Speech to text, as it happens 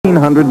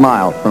1,500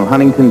 miles from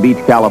Huntington Beach,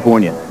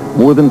 California,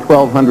 more than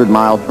 1,200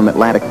 miles from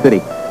Atlantic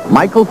City,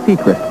 Michael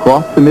Secrest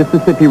crossed the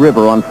Mississippi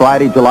River on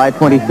Friday, July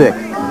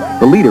 26th,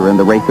 the leader in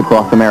the race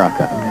across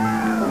America.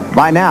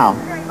 By now,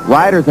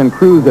 riders and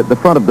crews at the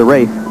front of the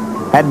race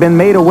had been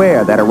made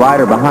aware that a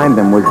rider behind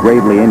them was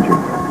gravely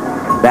injured.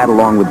 That,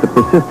 along with the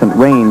persistent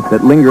rains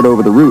that lingered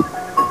over the route,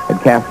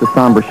 had cast a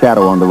somber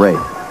shadow on the race.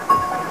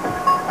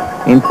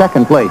 In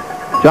second place,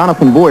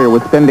 Jonathan Boyer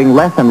was spending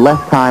less and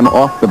less time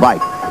off the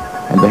bike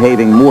and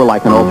behaving more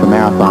like an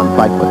ultramarathon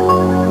cyclist.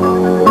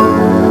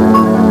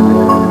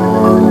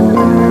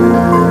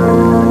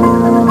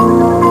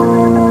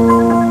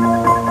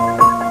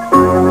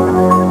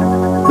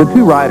 The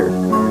two riders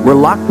were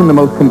locked in the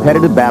most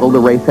competitive battle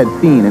the race had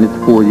seen in its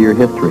 4-year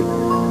history.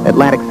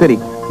 Atlantic City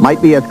might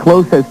be as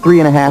close as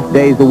 3.5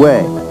 days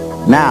away.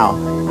 Now,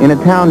 in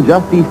a town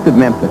just east of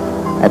Memphis,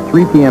 at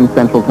 3 p.m.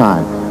 Central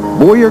Time,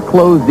 Boyer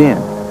closed in,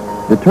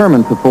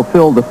 determined to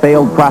fulfill the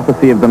failed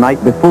prophecy of the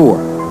night before,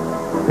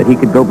 that he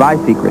could go by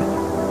Secrest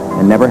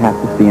and never have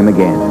to see him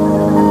again.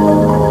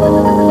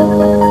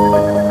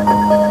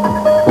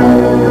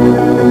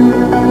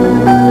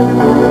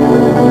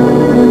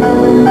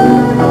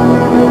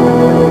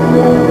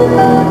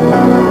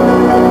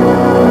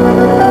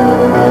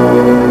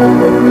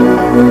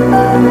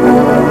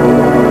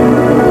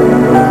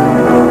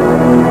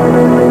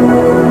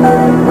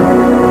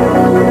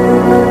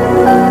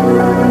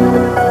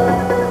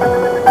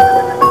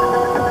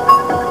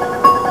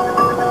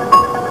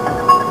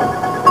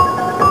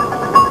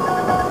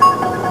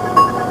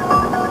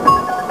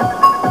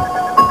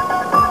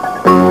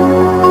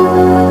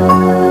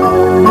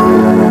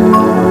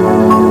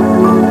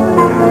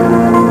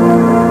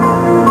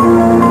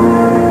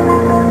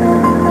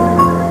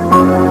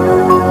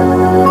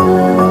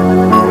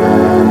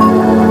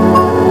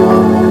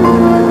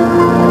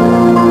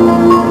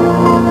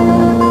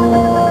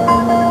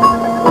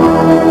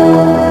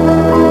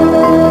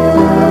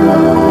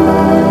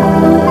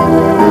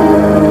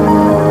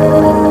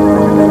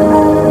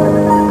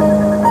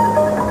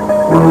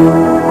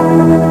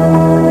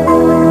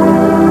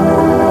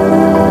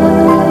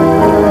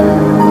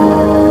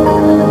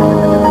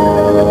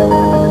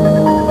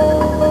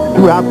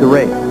 Throughout the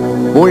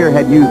race, Boyer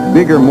had used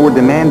bigger, more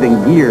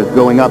demanding gears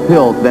going up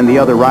hills than the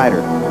other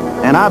riders,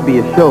 an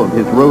obvious show of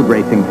his road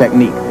racing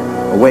techniques,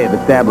 a way of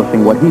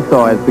establishing what he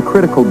saw as the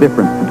critical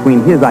difference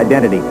between his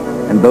identity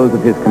and those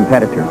of his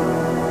competitors.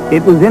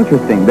 It was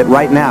interesting that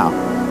right now,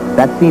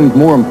 that seemed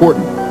more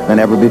important than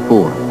ever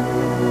before.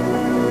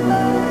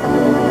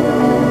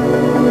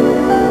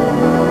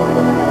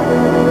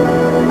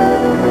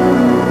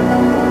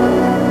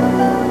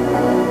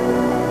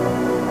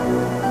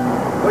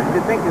 What did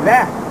you think of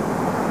that?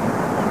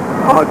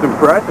 Oh, it's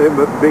impressive,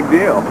 but big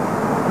deal.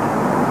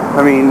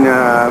 I mean,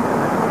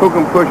 who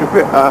can push a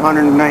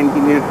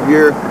 119-inch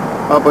gear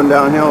up and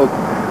down hills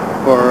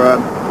for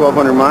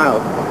 1,200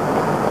 miles?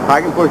 I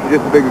can push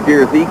just as big a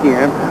gear as he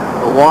can,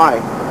 but why?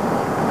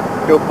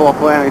 He'll fall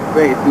flat on his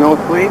face. No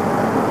sleep?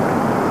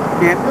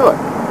 Can't do it.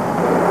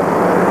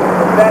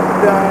 That's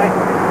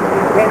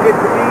intended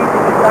to be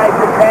inside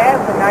your path,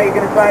 and now you're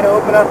going to try to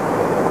open up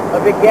a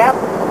big gap?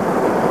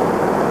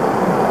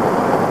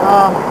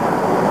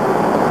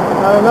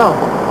 I don't know.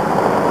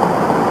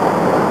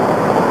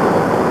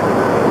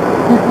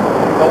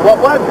 So what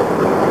was it?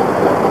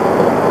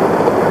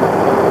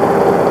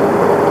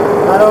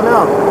 I don't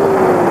know.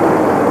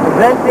 The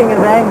venting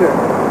of anger.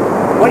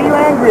 What are you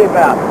angry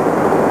about?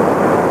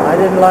 I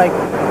didn't like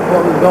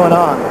what was going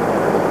on.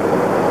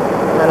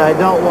 And I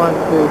don't want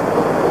to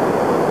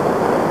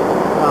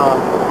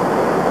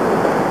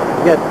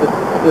get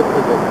this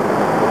position.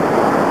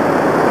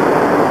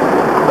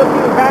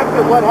 Looking back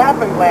at what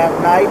happened last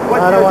night,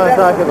 what's I don't your want to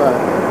talk assessment?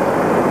 about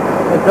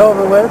it. It's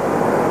over with.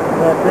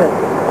 That's it.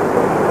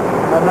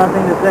 I have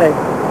nothing to say.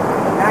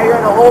 Now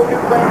you're in a whole new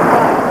frame of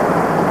mind.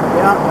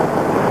 Yeah.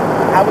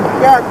 How would you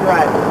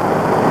characterize it?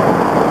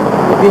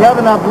 If you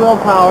have enough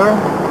willpower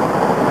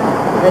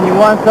and you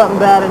want something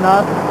bad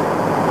enough,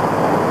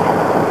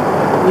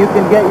 you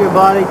can get your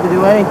body to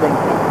do anything.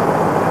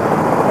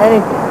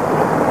 Anything.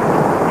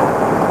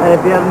 And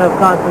if you have enough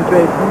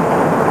concentration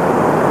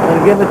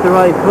and give it the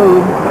right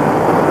food.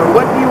 So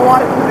what do you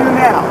want it to do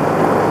now?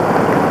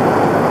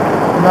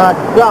 Not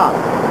stop.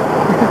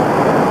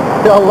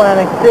 To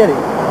Atlantic City.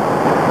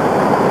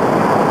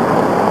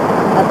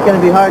 That's going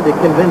to be hard to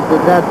convince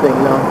with that thing,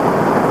 though.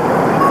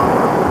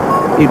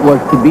 It was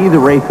to be the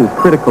race's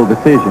critical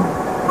decision.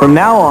 From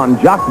now on,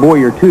 Jock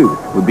Boyer, too,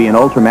 would be an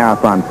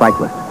ultramarathon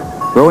cyclist,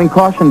 throwing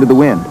caution to the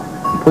wind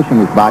and pushing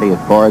his body as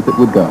far as it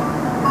would go.